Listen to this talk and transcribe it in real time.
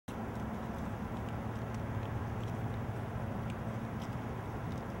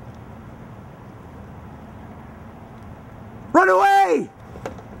Run away!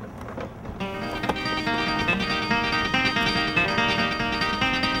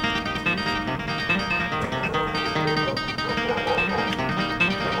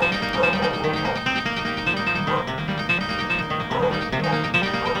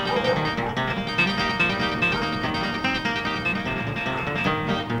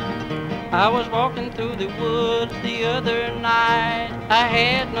 I was walking through the woods the other night. I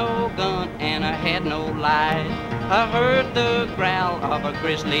had no gun and I had no light. I heard the growl of a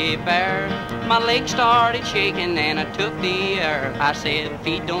grizzly bear. My legs started shaking and I took the air. I said,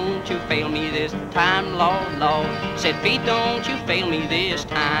 feet, don't you fail me this time, Lord, Lord. Said, feet, don't you fail me this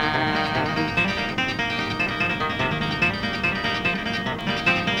time.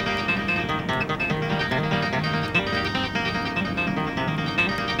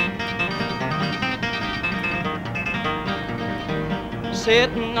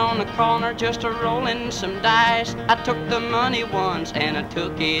 Sitting on the corner just a-rolling some dice. I took the money once and I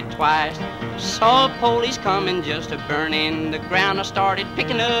took it twice. Saw police coming just a-burning the ground. I started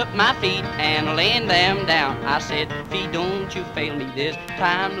picking up my feet and laying them down. I said, feet, don't you fail me this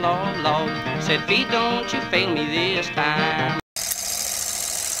time, Lord, Lord. Said, feet, don't you fail me this time.